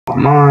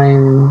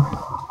mine.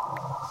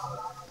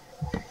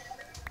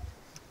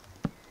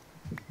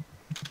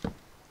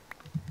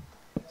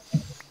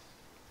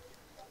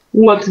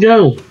 Let's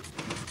go.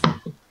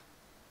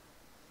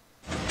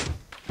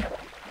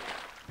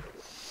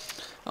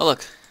 Oh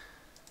look.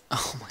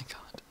 Oh my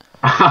god.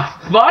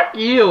 Fuck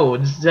you.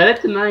 Just set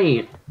it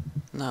tonight.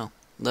 No.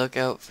 Look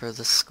out for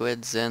the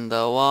squids in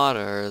the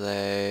water.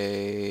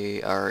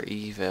 They are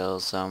evil.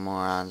 Some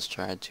morons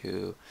tried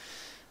to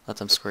let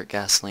them squirt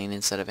gasoline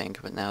instead of ink,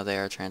 but now they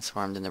are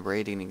transformed into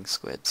braid-eating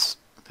squids.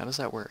 How does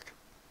that work?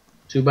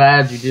 Too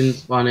bad you didn't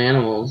spawn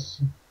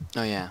animals.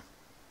 Oh yeah.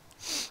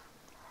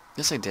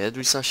 Yes I did.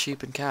 We saw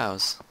sheep and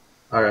cows.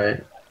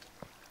 Alright.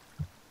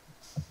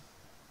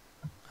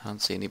 I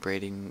don't see any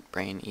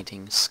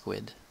brain-eating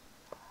squid.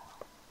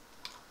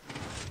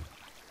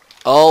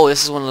 Oh,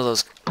 this is one of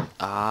those...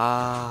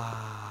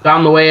 Ah.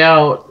 Found the way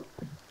out.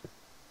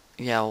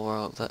 Yeah,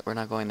 well, we're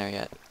not going there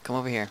yet. Come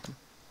over here.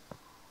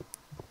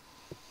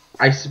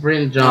 I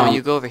sprint jump. No,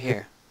 you go over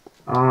here.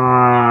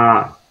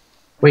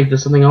 Wait,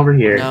 there's something over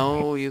here.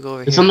 No, you go over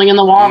here. There's something in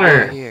the water. You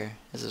go over here.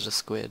 This is a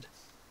squid.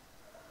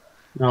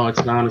 No,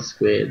 it's not a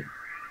squid.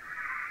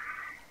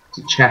 It's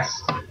a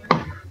chest.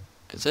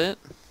 Is it?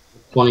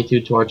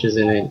 22 torches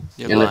in it.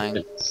 You're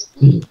lying.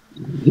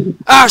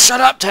 Ah, shut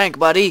up, tank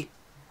buddy!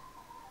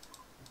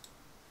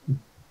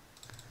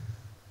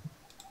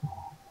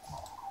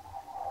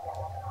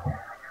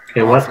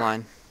 Okay, what?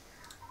 Offline.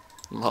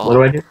 Lol. What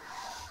do I do?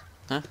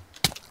 Huh?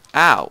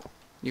 Ow!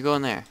 You go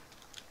in there.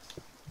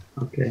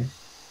 Okay.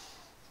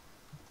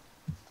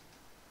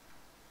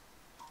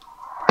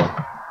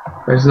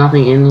 There's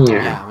nothing in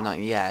here. Yeah, not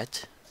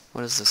yet.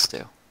 What does this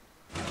do?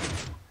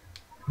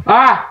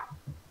 Ah!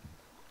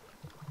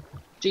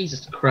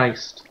 Jesus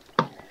Christ.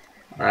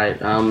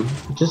 Alright,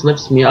 it just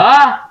lifts me.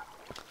 Ah!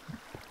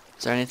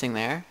 Is there anything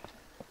there?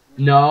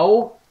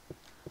 No.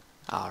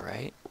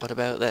 Alright. What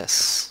about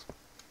this?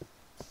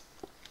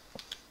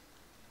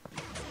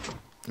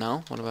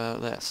 No? What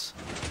about this?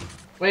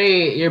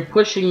 Wait, you're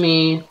pushing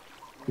me.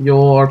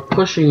 You're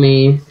pushing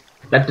me.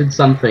 That did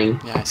something.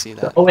 Yeah, I see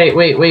that. Oh, wait.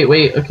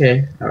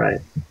 Okay, alright.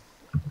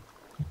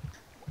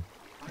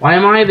 Why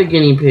am I the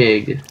guinea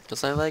pig?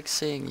 Because I like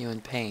seeing you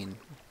in pain.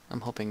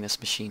 I'm hoping this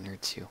machine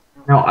hurts you.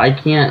 No, I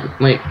can't,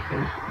 like...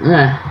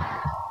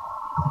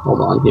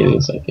 Hold on, give me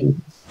a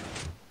second.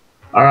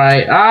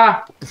 Alright,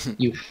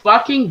 you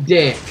fucking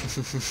dick!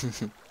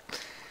 Fucking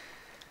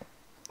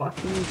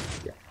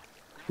dick.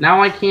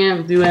 Now I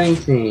can't do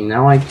anything.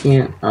 Now I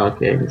can't... Oh,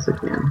 okay, I guess I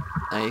can.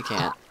 No, you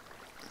can't.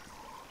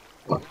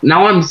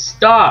 Now I'm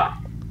stuck!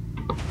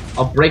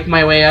 I'll break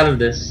my way out of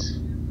this.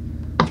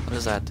 What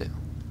does that do?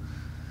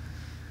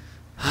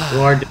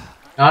 You are doing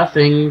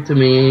nothing to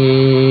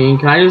me.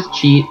 Can I just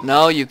cheat?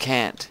 No, you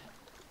can't.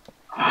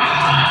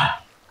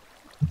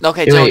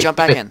 Okay, Hey, don't wait, jump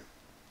back wait. in.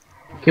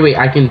 Okay, wait,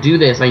 I can do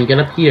this. I can get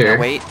up here.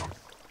 No, wait.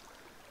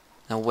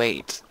 No,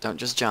 wait. Don't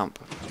just jump.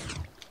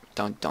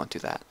 Don't do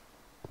that.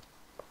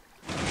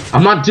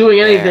 I'm not doing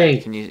There,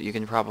 anything! you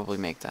can probably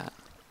make that.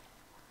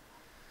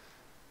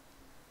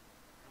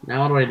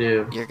 Now what do I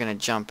do? You're gonna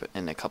jump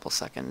in a couple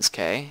seconds,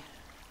 okay?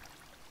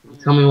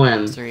 Tell me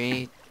when.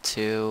 3,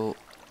 2,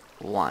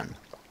 1.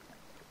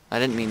 I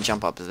didn't mean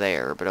jump up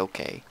there, but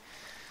okay.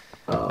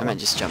 I meant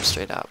just jump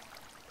straight up.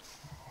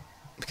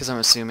 Because I'm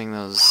assuming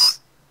those...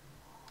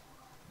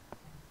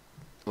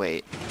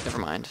 Wait, never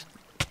mind.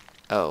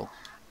 Oh.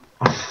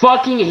 I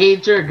fucking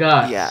hate your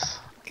guts. Yeah.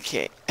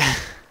 Okay.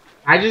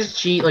 I just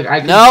cheat, like I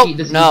can No, cheat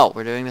this. no,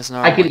 we're doing this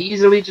normally. I could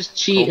easily just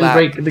cheat Go and back.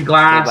 break the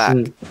glass Go back.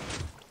 and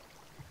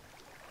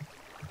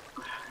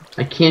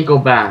I can't go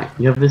back.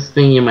 You have this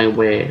thing in my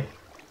way.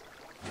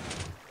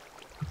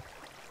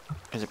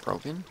 Is it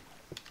broken?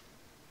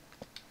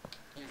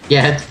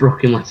 Yeah, it's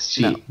broken. Let's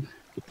cheat. No.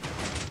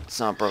 It's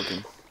not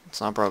broken.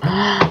 It's not broken.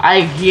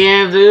 I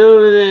can't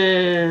do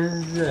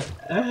this.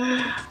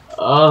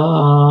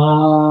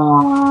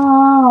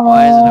 Oh.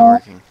 Why isn't it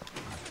working?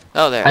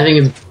 Oh, there. I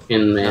think it's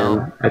broken, man.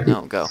 No, I think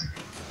no, go.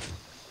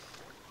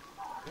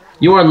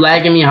 You are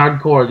lagging me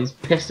hardcore. These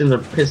pistons are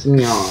pissing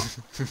me off.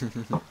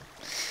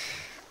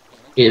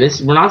 Yeah,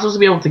 we're not supposed to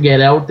be able to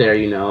get out there,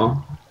 you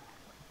know.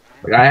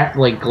 Like, I have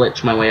to like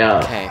glitch my way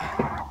up. Okay.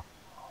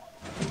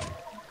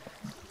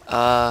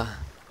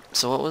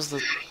 So what was the...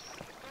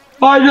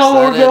 I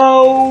don't Is that it?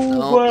 know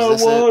No, where I is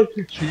this it? want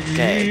to cheat.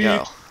 Okay,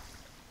 go.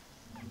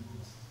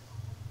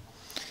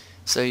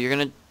 So you're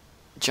gonna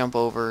jump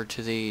over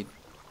to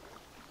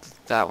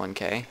that one,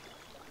 okay?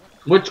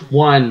 Which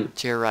one?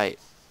 To your right.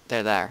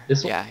 There.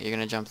 This one? Yeah, you're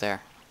gonna jump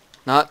there.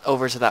 Not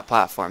over to that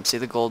platform. See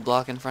the gold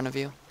block in front of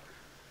you?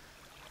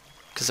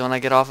 Because when I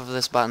get off of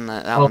this button,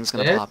 that Oh, one's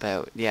gonna this? pop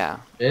out. Yeah.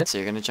 This? So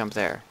you're gonna jump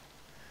there.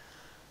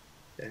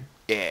 Okay.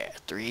 Yeah.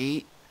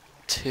 3,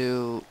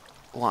 2,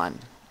 1.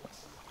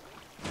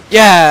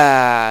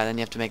 Yeah! Then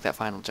you have to make that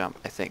final jump,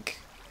 I think.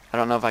 I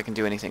don't know if I can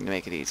do anything to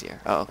make it easier.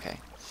 Oh, okay.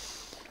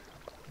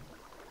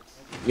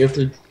 You have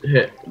to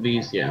hit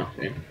these, yeah,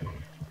 okay.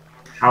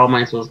 How am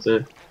I supposed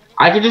to...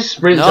 I can just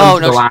sprint No, jump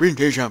to no the last...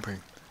 sprint jumping.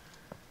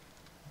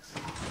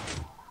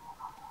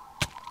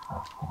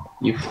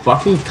 You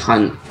fucking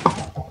cunt.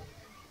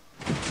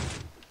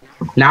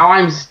 Now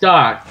I'm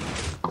stuck.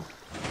 Oh,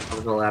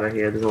 there's a ladder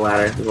here. There's a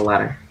ladder. There's a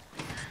ladder.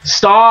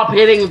 Stop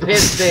hitting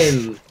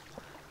pistons!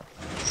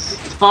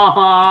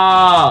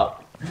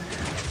 Stop!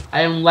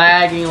 I am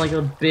lagging like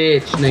a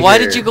bitch, nigga. Why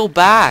did you go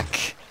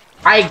back?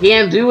 I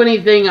can't do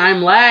anything.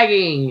 I'm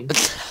lagging.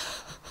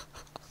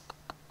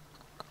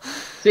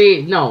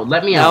 See, no,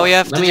 let me out. Now we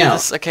have to let do me out.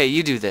 this. Okay,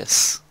 you do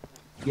this.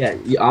 Yeah,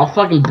 I'll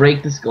fucking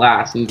break this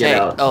glass and get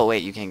out. Oh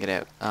wait, you can't get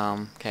out.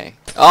 Okay.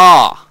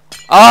 Oh!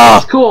 Oh!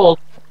 It's cool.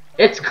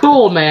 It's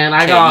cool, man.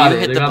 I got you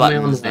it. hit I the got my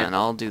own buttons way. then.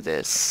 I'll do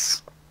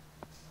this.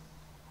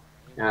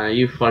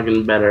 You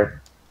fucking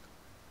better.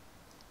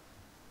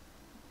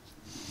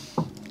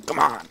 Come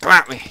on, come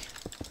at me.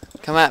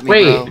 Come at me,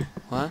 Wait. bro.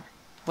 What?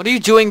 What are you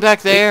doing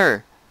back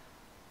there?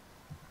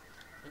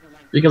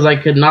 Because I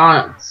could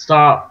not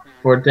stop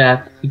for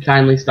death, he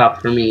kindly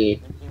stopped for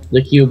me.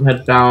 The cube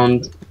had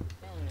found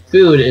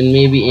food and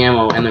maybe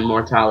ammo and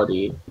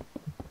immortality.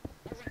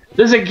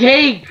 There's a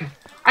cake!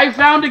 I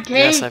found a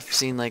cake! Yes, I've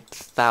seen like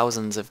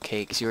thousands of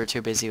cakes. You were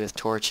too busy with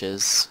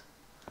torches.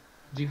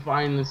 Did you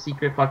find the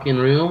secret fucking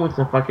room with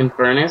the fucking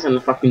furnace and the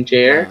fucking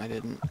chair? No, I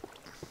didn't.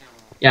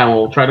 Yeah,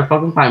 well, try to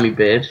fucking find me,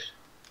 bitch.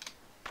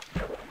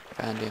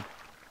 Found you.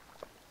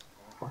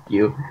 Fuck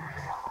you.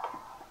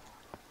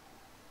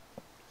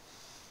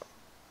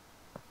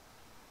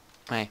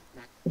 Hey.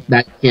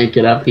 That can't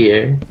get up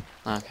here.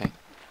 Okay.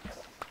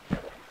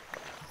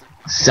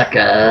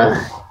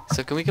 Sucker.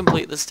 So can we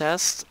complete this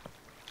test?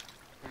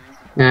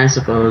 Yeah, I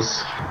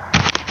suppose.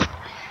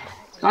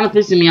 It's kinda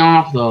pissing me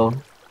off, though.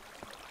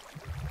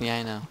 Yeah,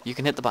 I know. You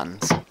can hit the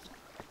buttons.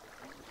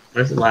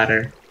 Where's the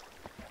ladder?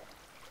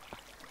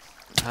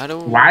 How do...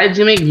 Why did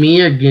you make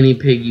me a guinea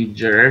pig, you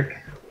jerk?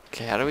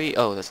 Okay, how do we...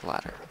 Oh, there's a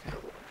ladder. Okay.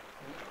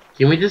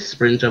 Can we just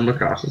sprint jump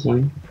across this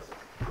one?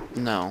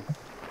 No.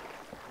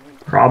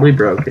 Probably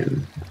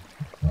broken.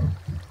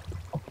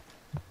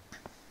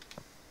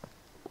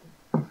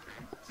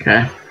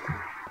 Okay.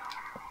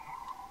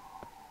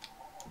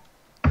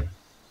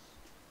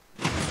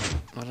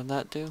 What did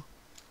that do?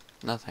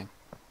 Nothing.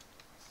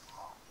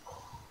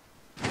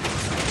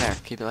 There,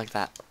 keep it like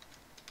that.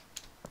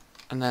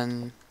 And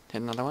then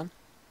hit another one.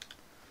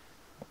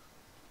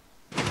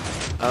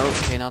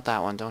 Okay, not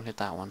that one. Don't hit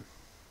that one.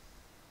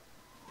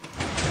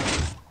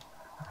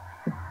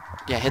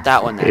 Yeah, hit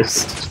that one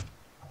next.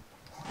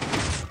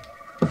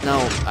 No.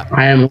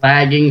 I am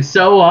lagging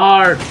so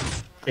hard.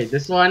 Okay,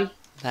 this one.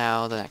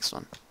 Now the next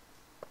one.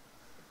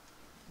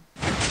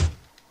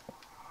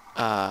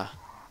 Yeah,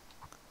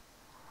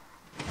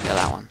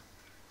 that one.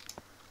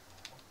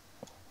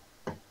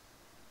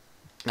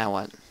 Now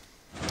what?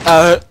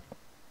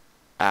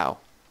 Ow.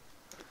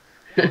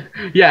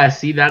 Yeah,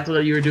 see, that's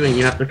what you were doing.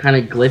 You have to kind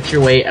of glitch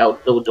your way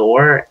out the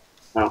door.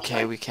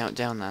 Okay, we count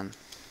down then.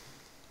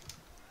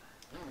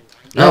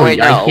 No, No,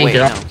 wait, I no, can't wait, get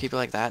no. up. Keep it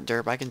like that.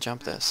 Derp, I can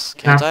jump this.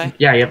 You Can't have I? to-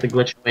 yeah, you have to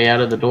glitch your way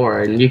out of the door,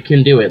 and you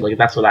can do it. Like,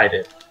 that's what I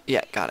did.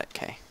 Yeah, got it.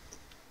 Okay.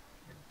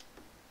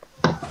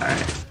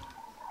 Alright.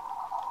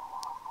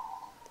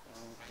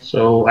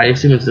 So, I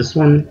assume it's this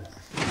one?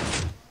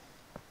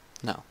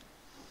 No.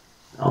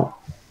 No.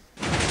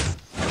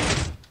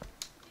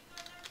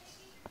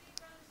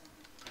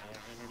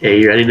 Okay,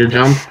 you ready to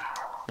jump?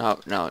 No,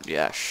 no,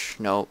 yeah,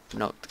 no,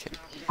 no. Okay.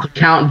 I'll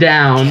count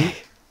down. Okay.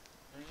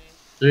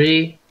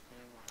 3,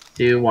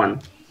 2,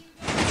 1.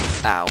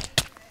 Ow.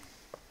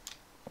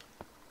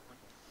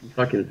 You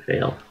fucking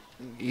fail.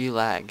 You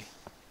lag.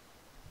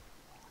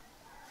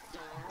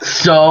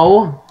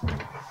 So?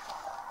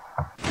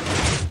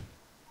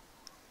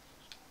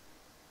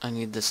 I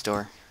need this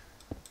door.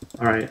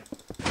 Alright.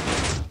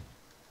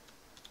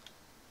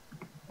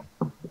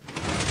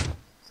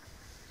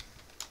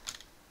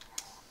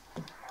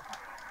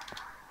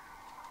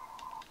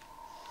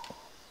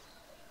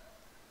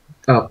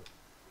 Oh.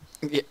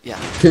 Yeah.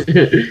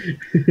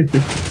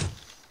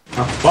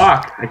 Oh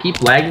fuck! I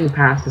keep lagging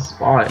past the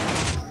spot.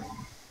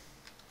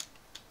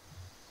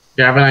 Do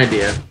you have an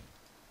idea?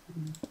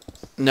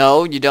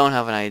 No, you don't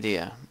have an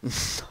idea.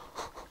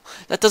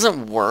 That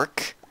doesn't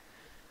work.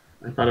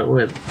 I thought it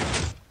would.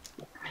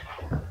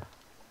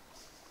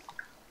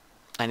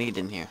 I need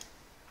in here.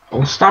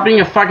 Oh, stop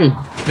being a fucking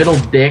fiddle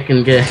dick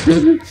and get.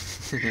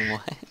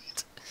 What?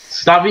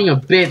 Stop being a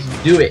bitch.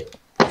 Do it.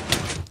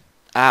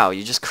 Ow,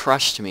 you just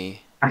crushed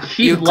me. I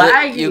keep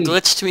lagging. You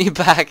glitched me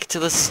back to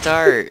the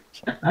start.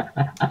 Oh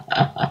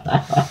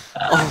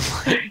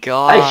my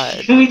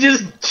god. Can we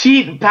just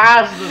cheat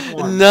past this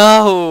one?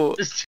 No! Just